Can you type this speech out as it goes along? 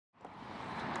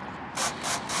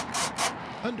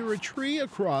under a tree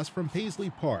across from Paisley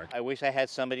Park. I wish I had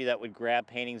somebody that would grab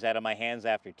paintings out of my hands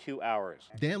after 2 hours.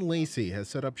 Dan Lacey has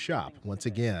set up shop once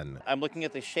again. I'm looking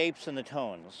at the shapes and the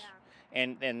tones,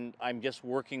 and I'm just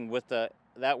working with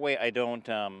that way I don't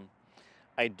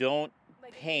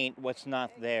paint what's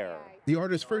not there. The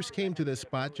artist first came to this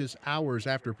spot just hours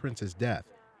after Prince's death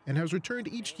and has returned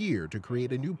each year to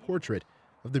create a new portrait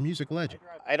of the music legend.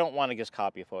 I don't want to just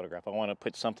copy a photograph. I want to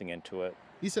put something into it.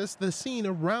 He says the scene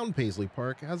around Paisley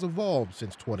Park has evolved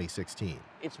since 2016.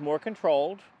 It's more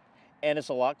controlled, and it's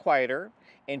a lot quieter,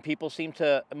 and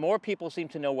more people seem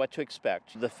to know what to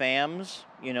expect. The fans,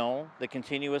 the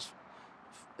continuous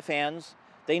fans,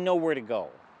 they know where to go.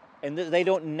 And they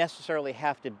don't necessarily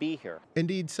have to be here.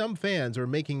 Indeed, some fans are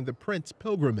making the Prince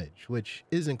pilgrimage, which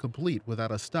isn't complete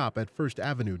without a stop at First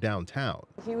Avenue downtown.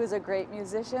 He was a great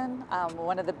musician,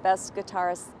 one of the best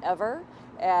guitarists ever,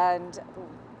 and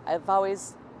I've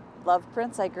always loved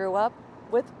Prince. I grew up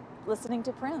with listening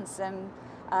to Prince, and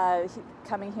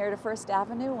coming here to First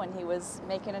Avenue when he was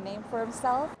making a name for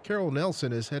himself. Carol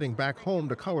Nelson is heading back home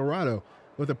to Colorado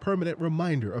with a permanent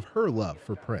reminder of her love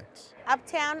for Prince.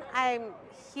 Uptown, I'm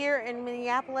here in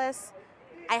Minneapolis.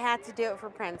 I had to do it for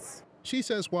Prince. She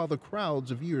says while the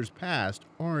crowds of years past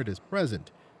aren't as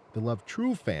present, the love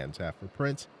true fans have for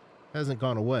Prince hasn't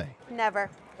gone away. Never.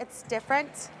 It's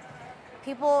different.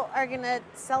 People are going to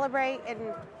celebrate and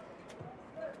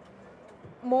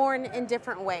mourn in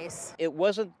different ways. It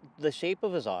wasn't the shape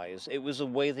of his eyes, it was the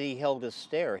way that he held his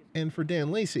stare. And for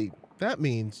Dan Lacey, that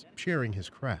means sharing his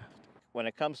craft. When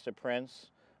it comes to Prince,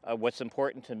 what's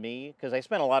important to me, because I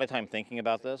spent a lot of time thinking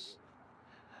about this,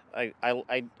 I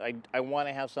want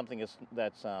to have something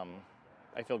that's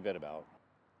I feel good about.